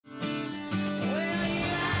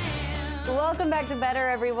Welcome back to Better,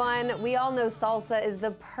 everyone. We all know salsa is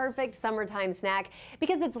the perfect summertime snack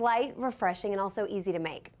because it's light, refreshing, and also easy to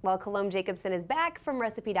make. Well, Cologne Jacobson is back from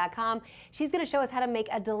Recipe.com. She's going to show us how to make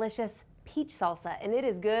a delicious peach salsa, and it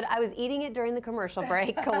is good. I was eating it during the commercial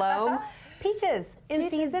break. Cologne. Peaches in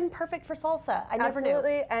season, perfect for salsa. I never knew.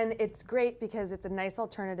 Absolutely, and it's great because it's a nice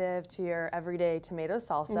alternative to your everyday tomato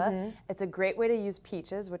salsa. It's a great way to use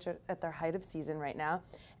peaches, which are at their height of season right now.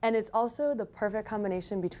 And it's also the perfect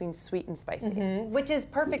combination between sweet and spicy. Which is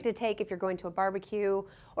perfect to take if you're going to a barbecue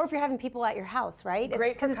or if you're having people at your house, right?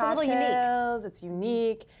 Great for cocktails, it's a little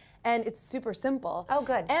unique. It's unique, and it's super simple. Oh,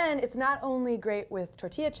 good. And it's not only great with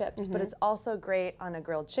tortilla chips, but it's also great on a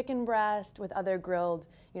grilled chicken breast with other grilled,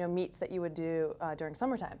 meats that you would do during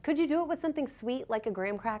summertime. Could you do it with something sweet like a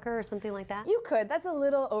graham cracker or something like that? You could. That's a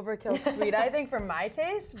little overkill sweet, I think, for my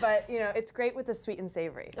taste, but it's great with the sweet and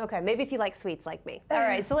savory. Okay, maybe if you like sweets like me. All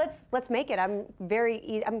right, so let's make it. I'm very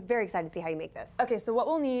excited to see how you make this. Okay, so what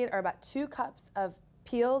we'll need are about 2 cups of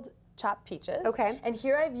peeled chopped peaches. Okay. And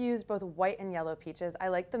here I've used both white and yellow peaches. I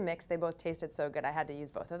like the mix. They both tasted so good I had to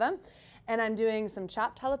use both of them. And I'm doing some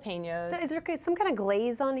chopped jalapenos. So is there some kind of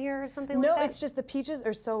glaze on here or something like that? No, it's just the peaches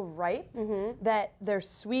are so ripe that they're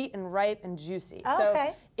sweet and ripe and juicy. Oh, so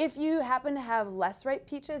okay. if you happen to have less ripe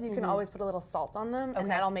peaches, you can always put a little salt on them, and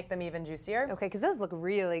that'll make them even juicier. Okay, because those look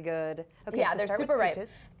really good. Okay, Yeah, so they're super ripe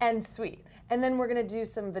and sweet. And then we're gonna do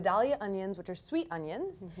some Vidalia onions, which are sweet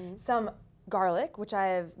onions, some garlic, which I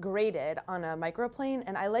have grated on a microplane,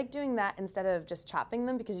 and I like doing that instead of just chopping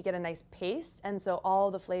them because you get a nice paste, and so all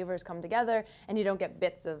the flavors come together, and you don't get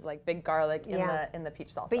bits of like big garlic in the peach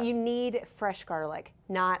salsa. But you need fresh garlic,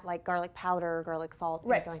 not like garlic powder or garlic salt.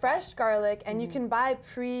 Right, fresh garlic, and you can buy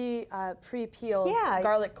pre-peeled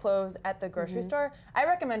garlic cloves at the grocery store. I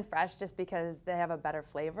recommend fresh just because they have a better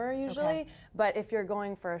flavor usually, but if you're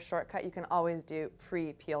going for a shortcut, you can always do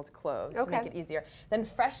pre-peeled cloves to make it easier. Then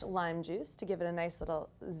fresh lime juice to give it a nice little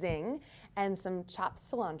zing, and some chopped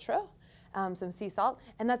cilantro, some sea salt,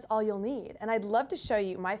 and that's all you'll need. And I'd love to show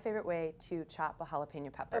you my favorite way to chop a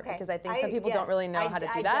jalapeno pepper, because I think some people don't really know how to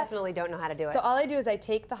do that. I definitely don't know how to do it. So all I do is I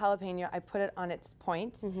take the jalapeno, I put it on its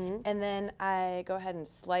point, and then I go ahead and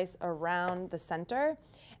slice around the center.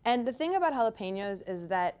 And the thing about jalapenos is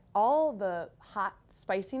that all the hot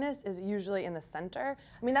spiciness is usually in the center.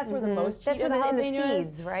 I mean, that's where the most heat of the jalapeno is.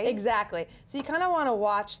 Seeds, right? Exactly. So you kind of want to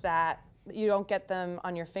watch that. You don't get them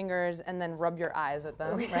on your fingers and then rub your eyes with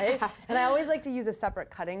them, right? And I always like to use a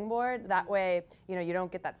separate cutting board. That way, you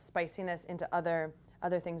don't get that spiciness into other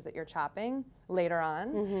things that you're chopping later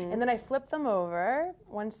on. And then I flip them over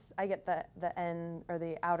once I get the end or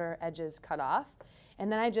the outer edges cut off.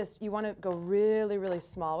 And then you want to go really, really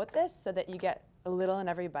small with this so that you get a little in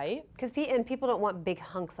every bite. Because people don't want big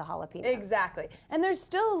hunks of jalapeno. Exactly. And there's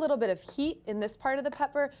still a little bit of heat in this part of the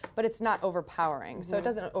pepper, but it's not overpowering. So it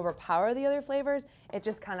doesn't overpower the other flavors. It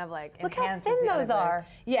just kind of like enhances Look how thin those are.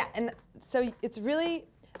 Yeah, and so it's really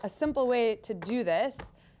a simple way to do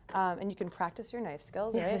this. And you can practice your knife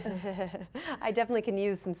skills, right? I definitely can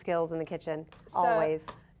use some skills in the kitchen, always.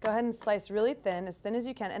 Go ahead and slice really thin as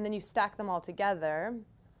you can, and then you stack them all together.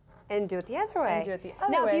 And do it the other way. And do it the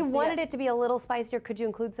other way. Now, if you so wanted it to be a little spicier, could you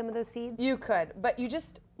include some of those seeds? You could, but you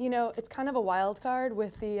just, it's kind of a wild card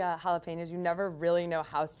with the jalapenos. You never really know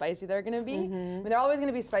how spicy they're going to be. I mean, they're always going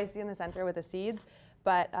to be spicy in the center with the seeds,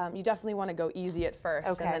 but you definitely want to go easy at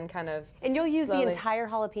first and then kind of And you'll use the entire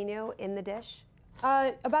jalapeno in the dish?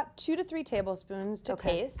 About 2 to 3 tablespoons to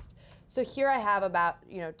taste. So here I have about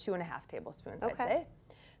 2.5 tablespoons, I'd say.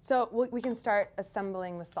 So we can start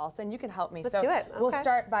assembling the salsa, and you can help me. Let's do it. We'll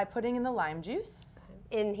start by putting in the lime juice.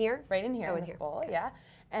 In here? Right in here in this bowl, yeah.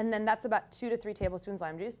 And then that's about 2 to 3 tablespoons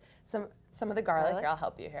lime juice. Some of the garlic. Here, I'll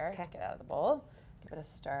help you here to get out of the bowl. Give it a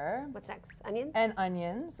stir. What's next? Onions? And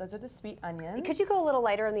onions. Those are the sweet onions. Could you go a little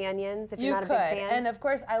lighter on the onions if you're not a big fan? You could. And of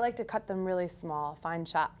course, I like to cut them really small, fine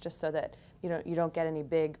chop, just so that you don't get any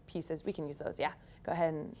big pieces. We can use those, yeah. Go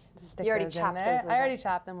ahead and stick those in there. I already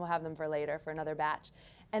chopped them. We'll have them for later for another batch.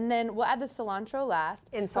 And then we'll add the cilantro last.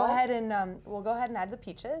 And salt? We'll go ahead and add the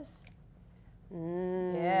peaches.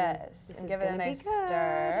 Yes. And give it a nice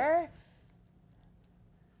stir.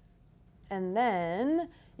 And then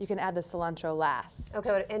you can add the cilantro last.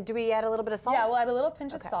 Okay, and do we add a little bit of salt? Yeah, we'll add a little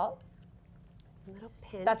pinch of salt. A little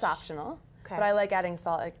pinch. That's optional. But I like adding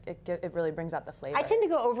salt. It really brings out the flavor. I tend to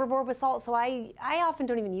go overboard with salt, so I often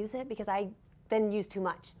don't even use it because I then use too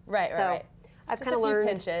much. Right. I've Just kind of learned.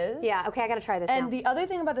 pinches. Yeah, okay, I gotta try this And now. the other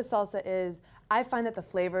thing about the salsa is I find that the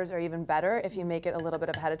flavors are even better if you make it a little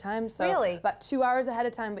bit ahead of time. So really? About 2 hours ahead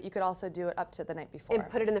of time, but you could also do it up to the night before. And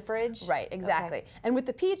put it in the fridge? Right, exactly. Okay. And with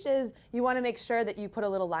the peaches, you want to make sure that you put a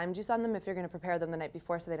little lime juice on them if you're going to prepare them the night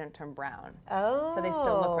before so they don't turn brown. Oh. So they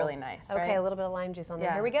still look really nice, right? Okay, a little bit of lime juice on there.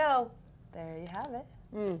 Yeah. Here we go. There you have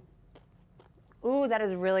it. Ooh, that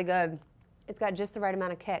is really good. It's got just the right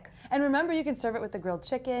amount of kick. And remember, you can serve it with the grilled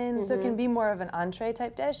chicken, so it can be more of an entree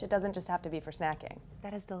type dish. It doesn't just have to be for snacking.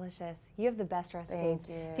 That is delicious. You have the best recipes. Thank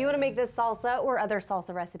you. If you want to make this salsa or other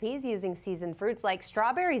salsa recipes using seasoned fruits like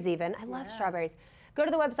strawberries even, I love strawberries, go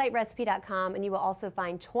to the website Recipe.com and you will also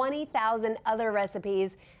find 20,000 other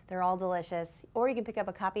recipes. They're all delicious. Or you can pick up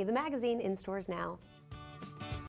a copy of the magazine in stores now.